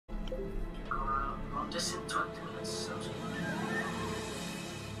this in 20 minutes. Sounds good.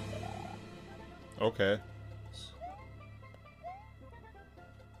 Okay.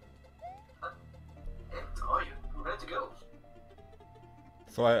 And are you ready to go?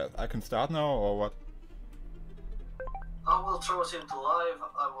 So I can start now, or what? I will throw us into live.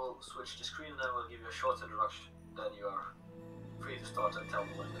 I will switch the screen and I will give you a short introduction. Then you are free to start and tell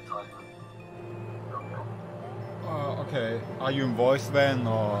me when the time. Okay. Are you in voice then,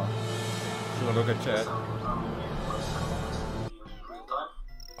 or should I look at chat? Real time.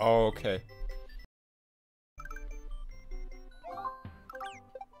 Oh, okay.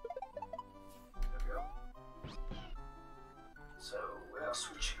 There we go. So we are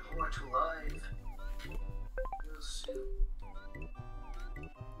switching over to live. We'll see.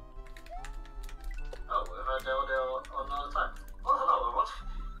 Oh, we've had the audio on another time. Oh, hello everyone.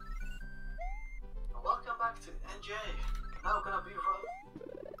 Welcome back to NJ. Now gonna be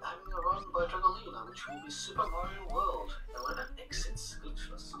having a run by Dragolina, which will be Super Mario World 11 exits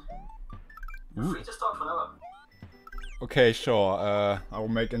glitchless. You're free to start whenever. Okay, sure. I will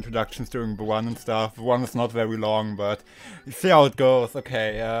make introductions during the one and stuff. The one is not very long, but you see how it goes.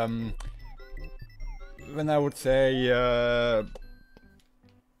 Okay. Then I would say the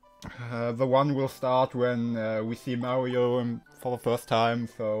one will start when we see Mario for the first time.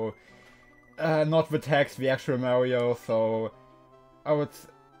 So not the text, the actual Mario. So I would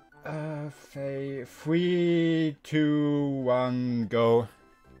say 3, 2, 1, go.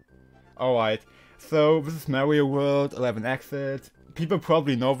 Alright, so this is Mario World 11 Exit. People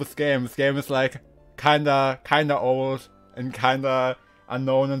probably know this game. This game is like kinda old and kinda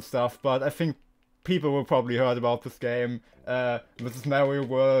unknown and stuff, but I think people will probably heard about this game. This is Mario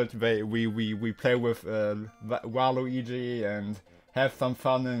World. We play with Waluigi and have some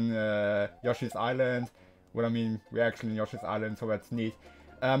fun in Yoshi's Island. Well, I mean, we're actually in Yoshi's Island, so that's neat.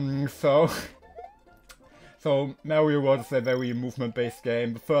 So Mario World is a very movement-based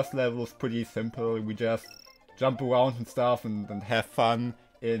game. The first level is pretty simple. We just jump around and stuff and have fun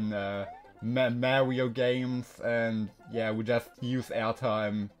in Mario games. And yeah, we just use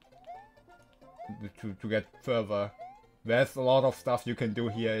airtime to get further. There's a lot of stuff you can do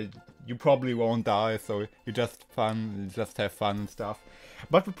here. You probably won't die, so you just have fun and stuff.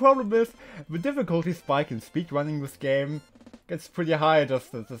 But the problem is, the difficulty spike in speedrunning this game gets pretty high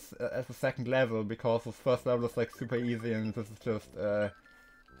just at the second level, because the first level is like super easy and this is just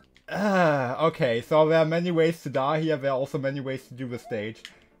okay, so there are many ways to die here, there are also many ways to do the stage.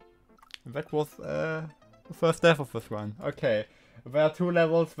 That was the first step of this one. Okay, there are 2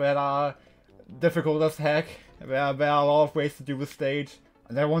 levels that are difficult as heck. There are a lot of ways to do the stage,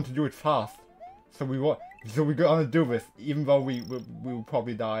 and I want to do it fast. So we're gonna do this, even though we will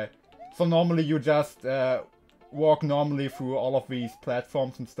probably die. So normally you just walk normally through all of these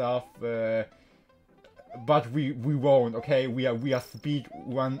platforms and stuff, but we won't. Okay, we are speed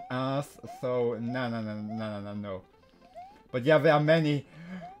run ass. So no. But yeah, there are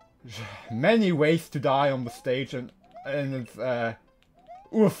many ways to die on the stage, and it's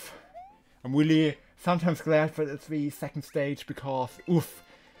oof. I'm really sometimes glad that it's the second stage, because oof,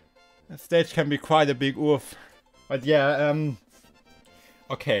 the stage can be quite a big oof. But yeah,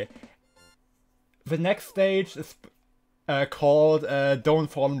 okay. The next stage is called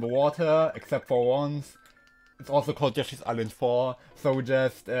Don't Fall in the Water, except for once. It's also called Yoshi's Island 4. So we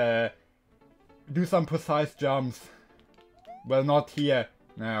just do some precise jumps. Well, not here.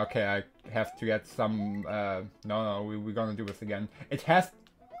 No, okay, I have to get some... no, we're gonna do this again. It has...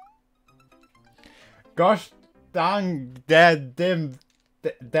 Gosh dang, dang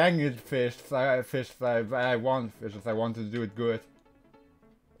it, fish. I want fishes, I want to do it good.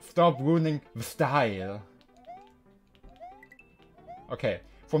 Stop ruining the style. Okay,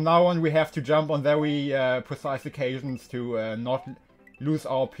 from now on we have to jump on very precise occasions to not lose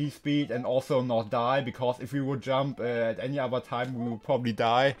our P-speed and also not die, because if we would jump at any other time we would probably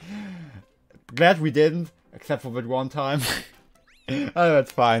die. Glad we didn't, except for that one time. Oh,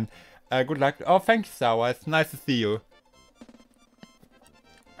 that's fine. Good luck. Oh, thank you, Sawa. It's nice to see you.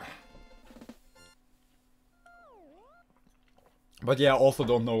 But yeah, I also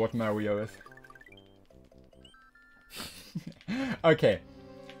don't know what Mario is. Okay.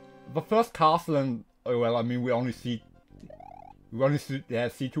 The first castle, and well, I mean, we only see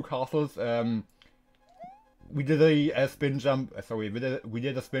 2 castles. We did a spin jump. Sorry, we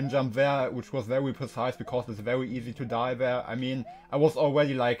did a spin jump there, which was very precise because it's very easy to die there. I mean, I was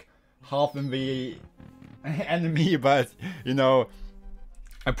already like half in the enemy, but you know,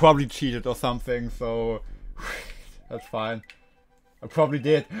 I probably cheated or something, so that's fine. I probably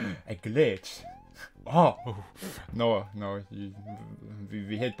did a glitch. Oh no, the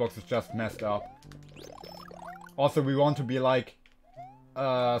hitbox is just messed up. Also, we want to be like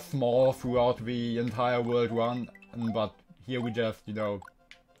small throughout the entire world run, but here we just, you know,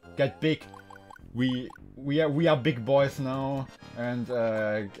 get big. We are big boys now, and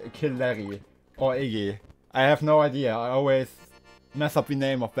kill Larry or Iggy. I have no idea. I always mess up the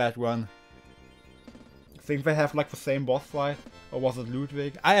name of that one. I think they have like the same boss fight, or was it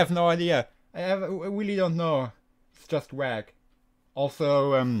Ludwig? I have no idea. I really don't know. It's just whack.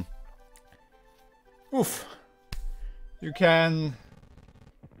 Also, oof. You can,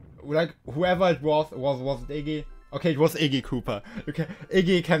 like, whoever it was it Iggy? Okay, it was Iggy Cooper. Okay,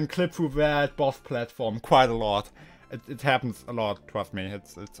 Iggy can clip through that boss platform quite a lot. It happens a lot, trust me.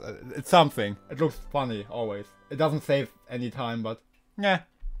 It's something. It looks funny, always. It doesn't save any time, but yeah.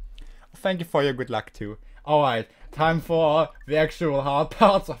 Thank you for your good luck too. Alright, time for the actual hard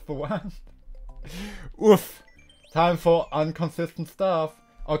parts of the one. Oof. Time for inconsistent stuff.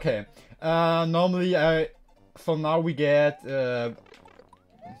 Okay, normally so now we get now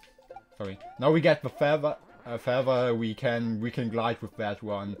we get the feather. We can glide with that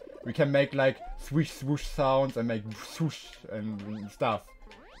one. We can make like swoosh swoosh sounds and make swoosh and stuff.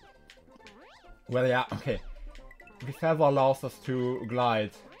 Well, yeah, okay. The feather allows us to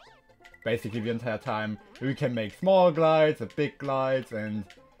glide basically the entire time. We can make small glides, and big glides, and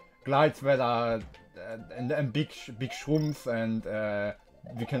glides that are and big shrooms, and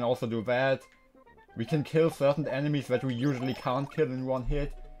we can also do that. We can kill certain enemies that we usually can't kill in one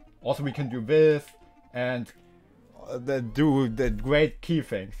hit. Also, we can do this and do the great key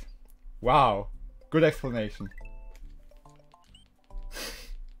things. Wow, good explanation.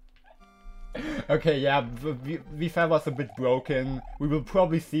 Okay, yeah, the feather's a bit broken. We will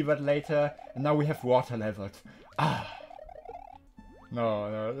probably see that later. And now we have water levels. Ah.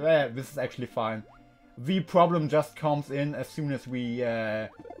 No, this is actually fine. The problem just comes in as soon as we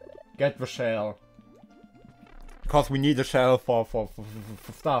get the shell. Because we need a shell for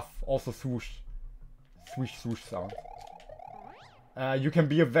stuff. Also swoosh. Swoosh swoosh sound. You can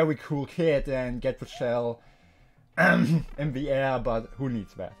be a very cool kid and get the shell in the air, but who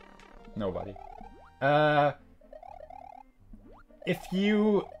needs that? Nobody. If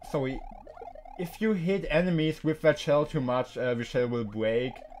you hit enemies with that shell too much, the shell will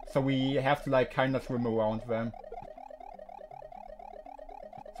break. So we have to like kind of swim around them.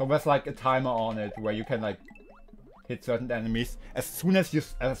 So there's like a timer on it where you can like hit certain enemies. As long as you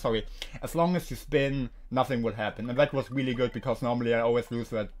spin, nothing will happen. And that was really good because normally I always lose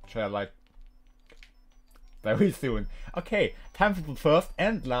that shell like very soon. Okay, time for the first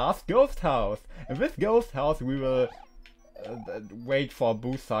and last ghost house. In this ghost house we will wait for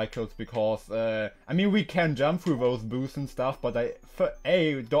boost cycles because I mean we can jump through those boosts and stuff, but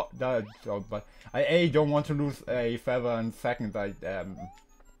I don't want to lose a feather, and second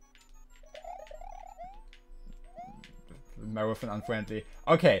marathon unfriendly.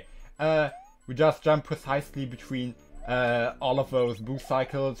 Okay, we just jump precisely between all of those boost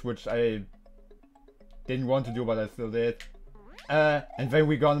cycles, which I didn't want to do, but I still did. And then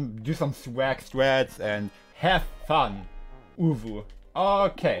we're gonna do some swag strats and have fun. Uwu.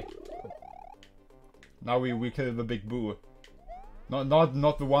 Okay. Now we kill the big boo.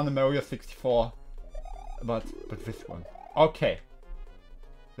 Not the one in Mario 64, but this one. Okay.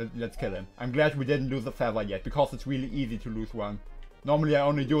 Let's kill him. I'm glad we didn't lose a feather yet, because it's really easy to lose one. Normally I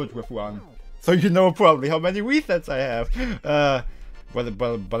only do it with one. So you know probably how many resets I have.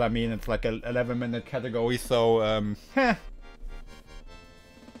 But I mean, it's like an 11-minute category, so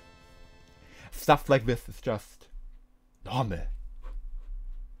stuff like this is just normal.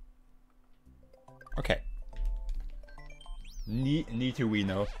 Okay. Need to we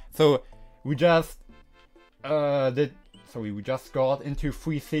know. So we just we just got into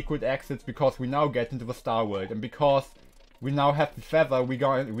 3 secret exits because we now get into the Star World, and because we now have the feather, we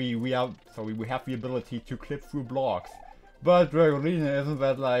have the ability to clip through blocks. But Dragolina, isn't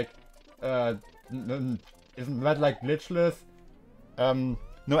that like glitchless?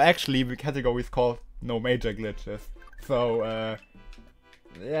 No, actually the category is called no major glitches. So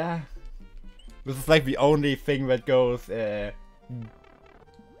yeah, this is like the only thing that goes it's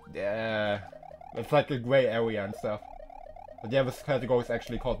like a gray area and stuff. But yeah, this category is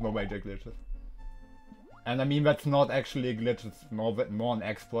actually called no major glitches. And I mean, that's not actually a glitch, it's more an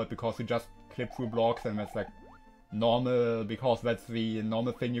exploit, because you just clip through blocks, and that's like normal, because that's the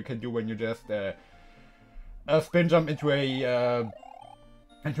normal thing you can do when you just spin jump into a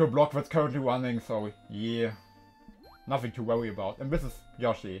block that's currently running. So yeah, nothing to worry about. And this is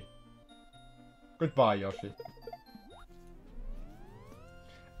Yoshi. Goodbye, Yoshi.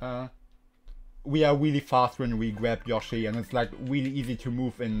 we are really fast when we grab Yoshi, and it's like really easy to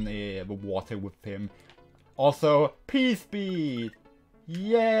move in the water with him. Also, P-Speed!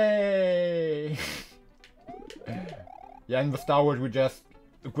 Yay! Yeah, in the Star Wars we just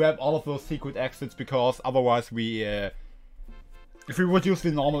grab all of those secret exits, because otherwise we... if we would use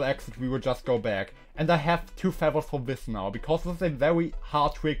the normal exit, we would just go back. And I have 2 feathers for this now, because this is a very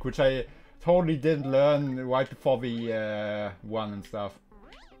hard trick, which I totally didn't learn right before the one and stuff.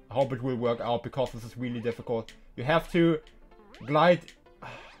 I hope it will work out, because this is really difficult. You have to glide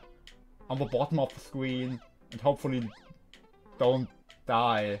on the bottom of the screen and hopefully don't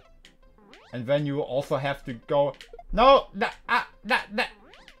die. And then you also have to go... No! No!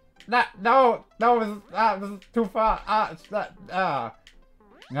 This is too far! I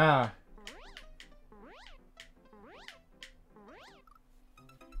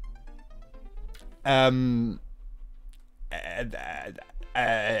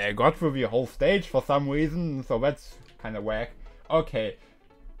got through the whole stage for some reason, so that's kind of whack. Okay,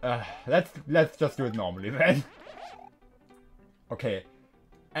 let's just do it normally then. Okay,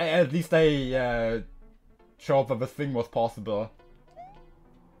 at least I showed that this thing was possible.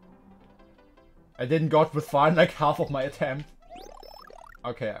 I didn't got this far in like half of my attempt.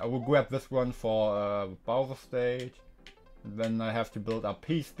 Okay, I will grab this one for Bowser stage. And then I have to build up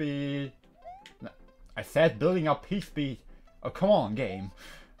P-Speed. I said building up P-Speed. Oh, come on, game.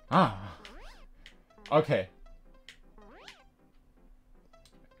 Ah. Okay.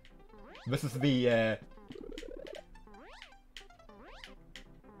 This is the...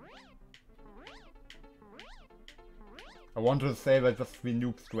 I wanted to say that this is the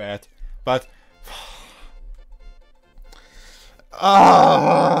noob strat, but...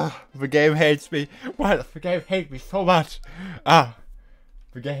 Ah, the game hates me. Why does the game hate me so much? Ah,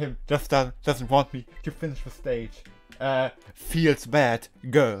 the game just doesn't want me to finish the stage. Feels bad,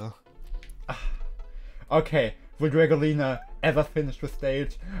 girl. Ah. Okay, will Dragolina ever finish the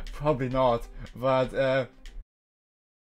stage? Probably not, but